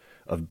man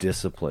of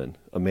discipline,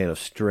 a man of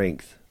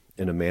strength,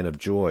 and a man of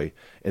joy.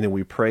 And then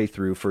we pray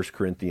through 1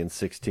 Corinthians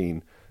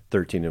 16,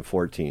 13, and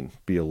 14.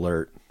 Be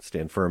alert,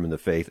 stand firm in the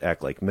faith,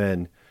 act like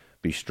men,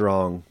 be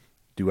strong,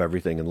 do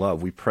everything in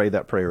love. We pray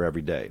that prayer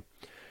every day.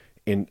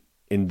 In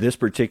this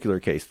particular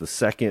case, the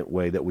second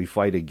way that we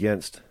fight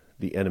against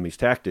the enemy's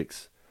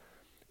tactics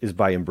is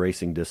by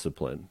embracing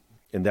discipline.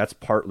 And that's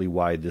partly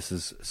why this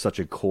is such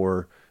a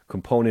core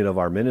component of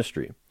our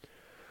ministry.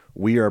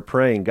 We are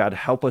praying, God,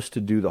 help us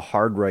to do the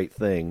hard right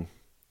thing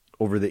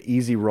over the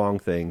easy wrong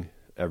thing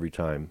every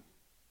time.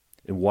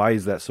 And why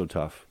is that so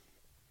tough?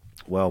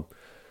 Well,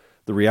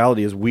 the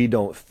reality is we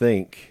don't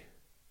think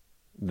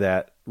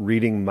that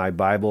reading my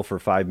Bible for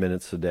 5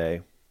 minutes a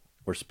day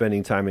or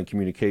spending time in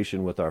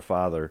communication with our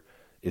Father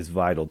is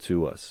vital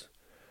to us.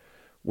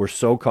 We're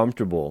so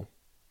comfortable,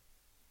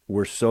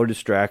 we're so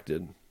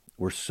distracted,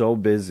 we're so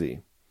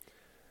busy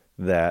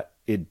that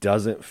it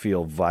doesn't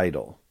feel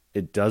vital.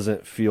 It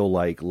doesn't feel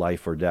like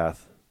life or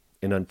death.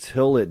 And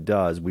until it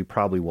does, we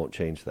probably won't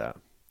change that.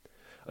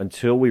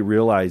 Until we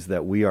realize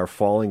that we are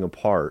falling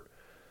apart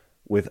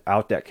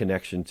without that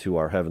connection to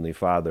our Heavenly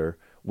Father,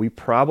 we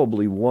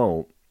probably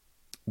won't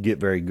get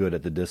very good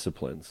at the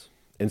disciplines.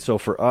 And so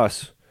for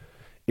us,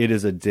 it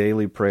is a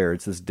daily prayer.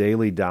 It's this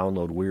daily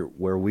download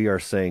where we are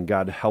saying,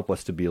 God, help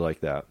us to be like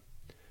that.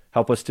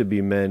 Help us to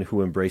be men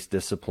who embrace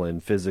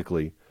discipline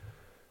physically.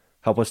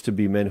 Help us to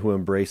be men who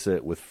embrace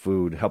it with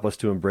food. Help us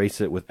to embrace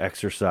it with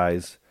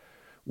exercise,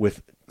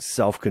 with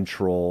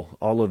self-control,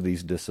 all of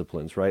these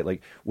disciplines, right?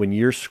 Like when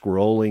you're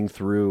scrolling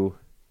through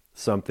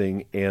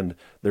something and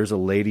there's a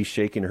lady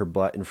shaking her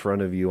butt in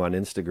front of you on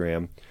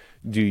Instagram,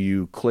 do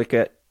you click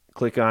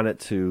on it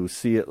to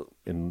see it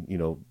and,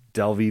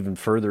 delve even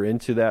further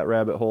into that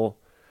rabbit hole?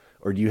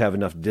 Or do you have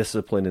enough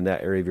discipline in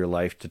that area of your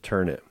life to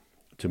turn it,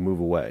 to move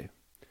away?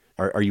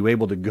 Are you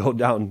able to go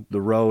down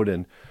the road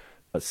and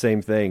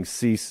same thing,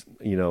 see,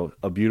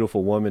 a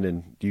beautiful woman,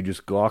 and do you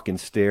just gawk and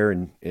stare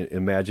and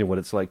imagine what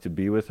it's like to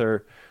be with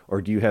her?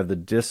 Or do you have the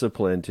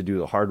discipline to do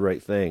the hard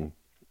right thing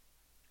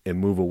and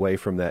move away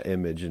from that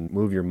image and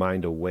move your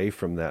mind away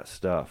from that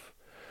stuff?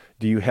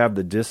 Do you have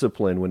the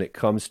discipline when it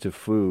comes to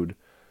food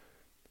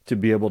to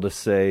be able to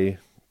say,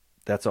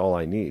 that's all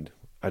I need.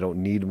 I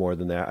don't need more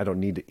than that. I don't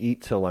need to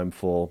eat till I'm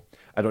full.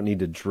 I don't need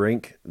to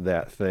drink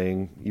that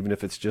thing, even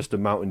if it's just a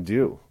Mountain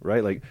Dew,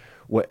 right? Like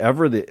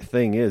whatever the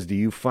thing is, do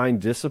you find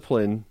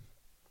discipline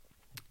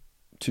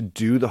to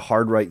do the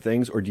hard right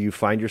things, or do you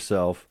find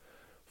yourself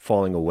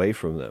falling away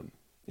from them?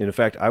 And in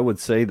fact, I would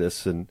say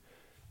this and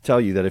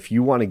tell you that if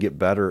you want to get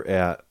better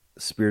at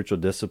spiritual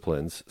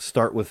disciplines,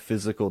 start with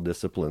physical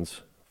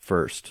disciplines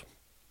first.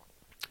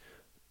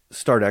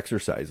 Start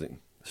exercising.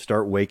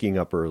 Start waking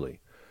up early.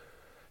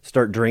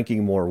 Start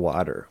drinking more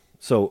water.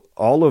 So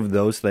all of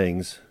those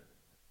things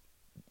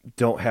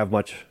don't have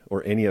much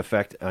or any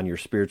effect on your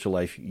spiritual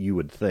life, you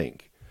would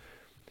think.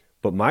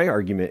 But my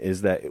argument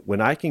is that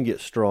when I can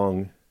get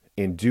strong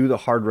and do the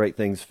hard right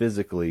things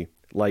physically,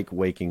 like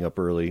waking up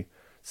early,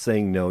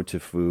 saying no to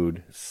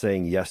food,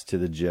 saying yes to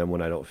the gym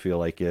when I don't feel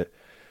like it,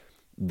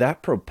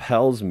 that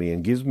propels me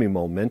and gives me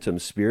momentum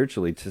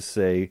spiritually to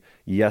say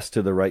yes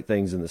to the right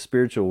things in the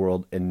spiritual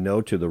world and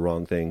no to the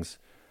wrong things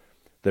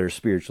that are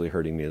spiritually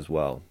hurting me as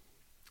well.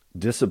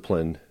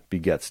 Discipline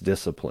begets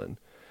discipline.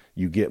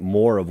 You get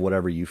more of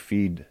whatever you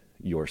feed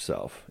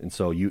yourself. And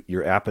so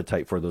your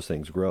appetite for those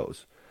things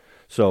grows.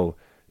 So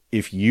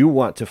if you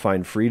want to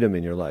find freedom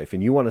in your life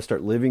and you want to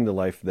start living the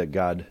life that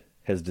God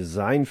has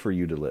designed for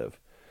you to live,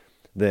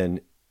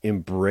 then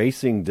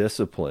embracing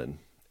discipline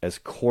as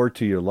core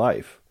to your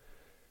life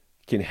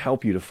can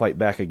help you to fight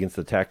back against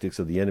the tactics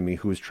of the enemy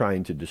who is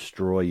trying to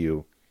destroy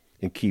you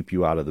and keep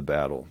you out of the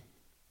battle.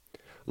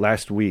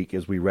 Last week,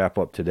 as we wrap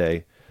up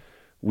today,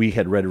 we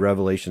had read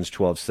Revelations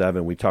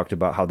 12:7. We talked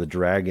about how the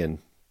dragon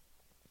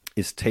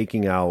is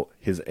taking out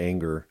his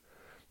anger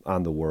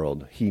on the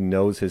world. He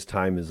knows his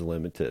time is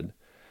limited.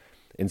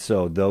 And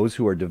so those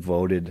who are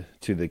devoted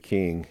to the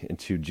King and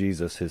to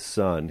Jesus, his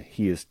son,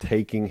 he is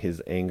taking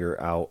his anger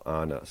out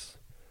on us.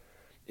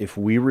 If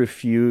we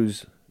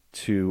refuse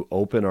to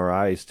open our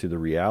eyes to the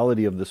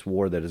reality of this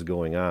war that is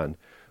going on,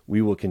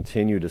 we will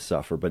continue to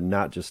suffer, but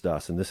not just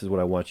us. And this is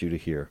what I want you to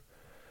hear.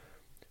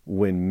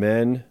 When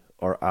men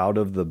are out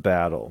of the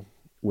battle,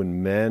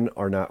 when men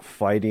are not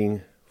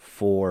fighting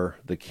for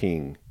the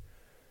King,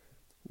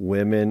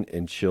 women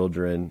and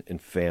children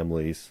and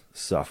families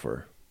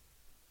suffer.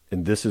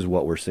 And this is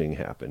what we're seeing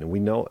happen. And we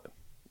know it.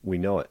 We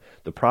know it.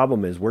 The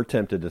problem is we're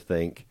tempted to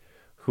think,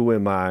 who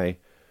am I?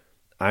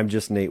 I'm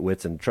just Nate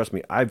Whitson. Trust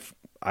me,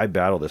 I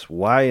battle this.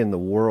 Why in the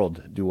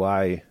world do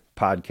I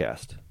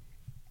podcast?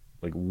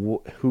 Like,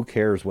 who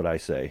cares what I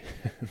say,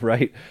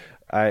 right?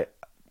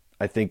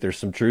 I think there's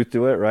some truth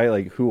to it, right?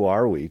 Like, who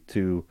are we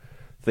to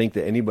think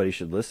that anybody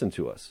should listen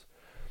to us?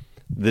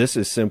 This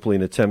is simply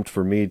an attempt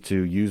for me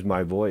to use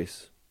my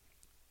voice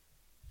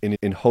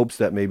in hopes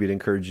that maybe it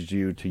encourages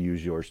you to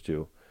use yours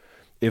too.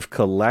 If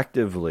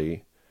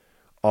collectively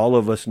all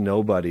of us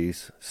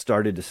nobodies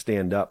started to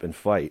stand up and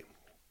fight,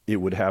 it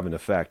would have an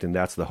effect, and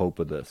that's the hope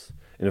of this.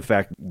 And in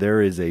fact,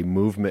 there is a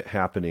movement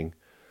happening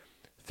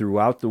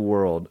throughout the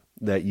world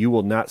that you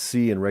will not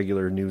see in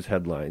regular news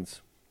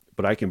headlines,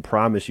 but I can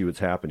promise you it's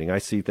happening. I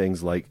see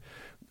things like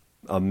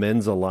a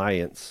men's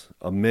alliance,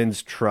 a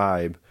men's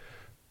tribe,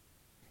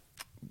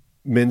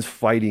 men's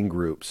fighting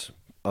groups,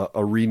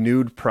 a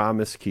renewed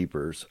Promise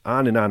Keepers,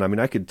 on and on. I mean,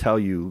 I could tell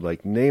you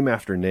like name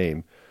after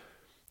name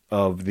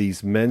of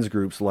these men's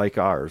groups like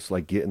ours,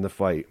 like Get in the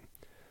Fight,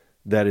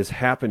 that is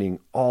happening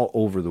all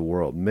over the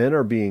world. Men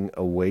are being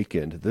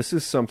awakened. This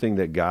is something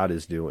that God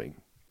is doing.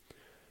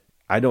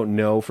 I don't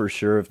know for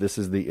sure if this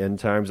is the end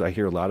times. I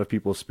hear a lot of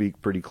people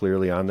speak pretty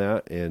clearly on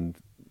that and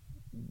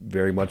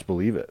very much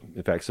believe it.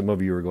 In fact, some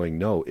of you are going,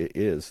 no, it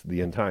is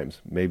the end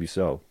times. Maybe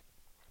so.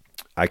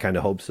 I kind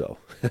of hope so.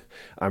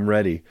 I'm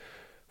ready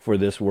for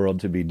this world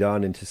to be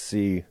done and to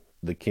see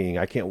the King.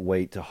 I can't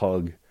wait to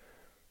hug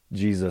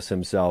Jesus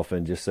himself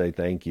and just say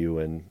thank you.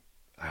 And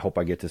I hope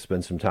I get to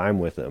spend some time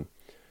with him.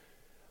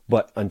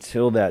 But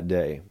until that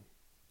day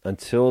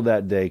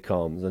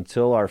comes,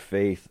 until our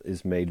faith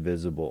is made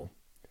visible,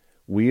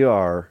 we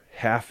are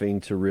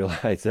having to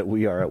realize that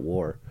we are at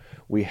war.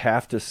 We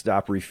have to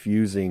stop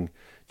refusing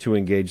to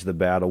engage the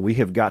battle. We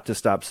have got to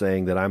stop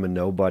saying that I'm a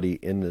nobody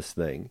in this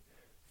thing.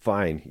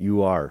 Fine,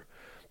 you are.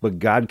 But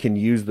God can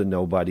use the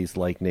nobodies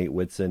like Nate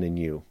Whitson and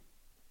you.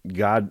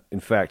 God, in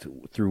fact,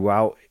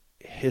 throughout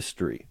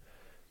history,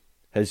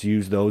 has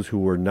used those who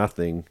were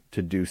nothing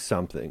to do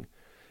something.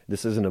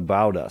 This isn't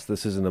about us.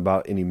 This isn't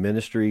about any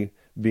ministry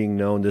being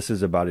known. This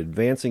is about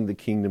advancing the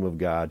kingdom of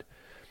God.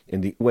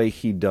 And the way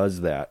he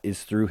does that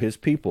is through his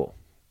people.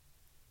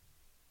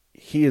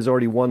 He has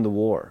already won the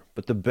war,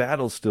 but the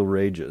battle still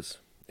rages.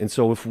 And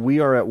so if we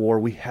are at war,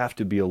 we have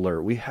to be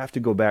alert. We have to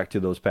go back to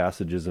those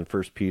passages in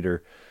 1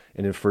 Peter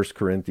and in 1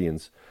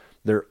 Corinthians.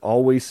 They're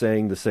always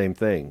saying the same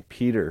thing.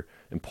 Peter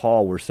and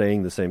Paul were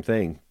saying the same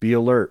thing. Be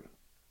alert.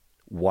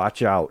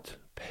 Watch out.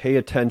 Pay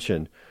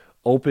attention.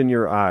 Open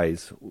your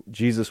eyes.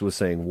 Jesus was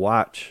saying,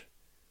 watch.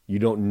 You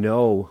don't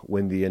know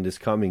when the end is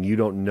coming. You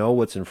don't know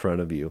what's in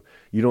front of you.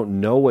 You don't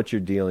know what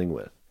you're dealing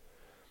with.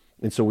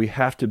 And so we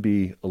have to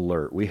be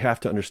alert. We have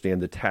to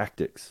understand the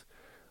tactics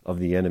of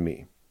the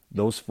enemy.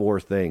 Those four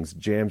things: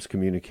 jams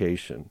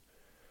communication,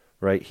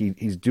 right?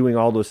 He's doing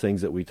all those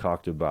things that we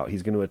talked about.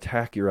 He's going to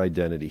attack your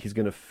identity. He's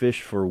going to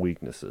fish for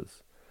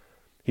weaknesses.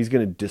 He's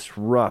going to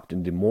disrupt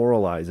and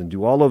demoralize and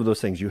do all of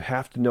those things. You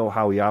have to know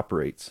how he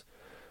operates,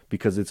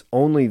 because it's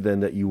only then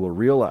that you will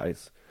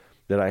realize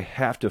that I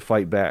have to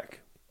fight back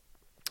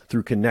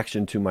through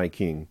connection to my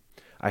King.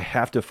 I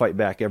have to fight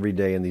back every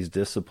day in these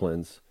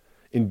disciplines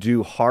and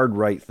do hard,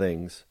 right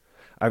things.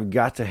 I've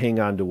got to hang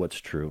on to what's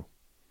true.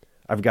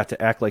 I've got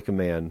to act like a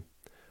man.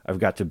 I've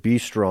got to be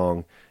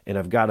strong, and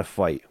I've got to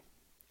fight.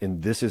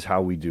 And this is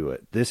how we do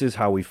it. This is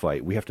how we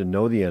fight. We have to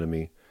know the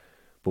enemy,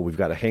 but we've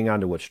got to hang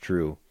on to what's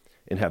true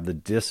and have the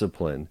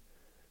discipline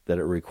that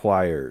it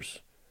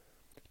requires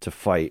to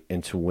fight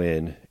and to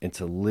win and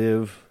to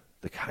live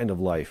the kind of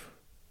life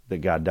that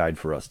God died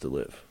for us to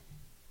live.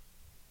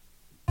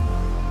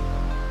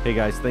 Hey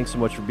guys, thanks so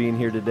much for being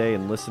here today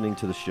and listening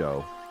to the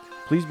show.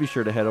 Please be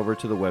sure to head over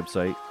to the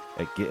website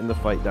at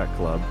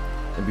getinthefight.club.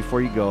 And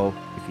before you go,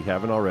 if you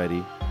haven't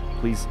already,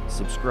 please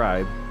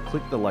subscribe,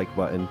 click the like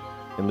button,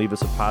 and leave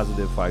us a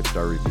positive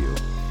 5-star review.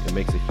 It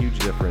makes a huge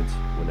difference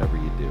whenever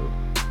you do.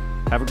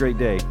 Have a great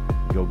day.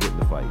 Go get in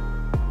the fight.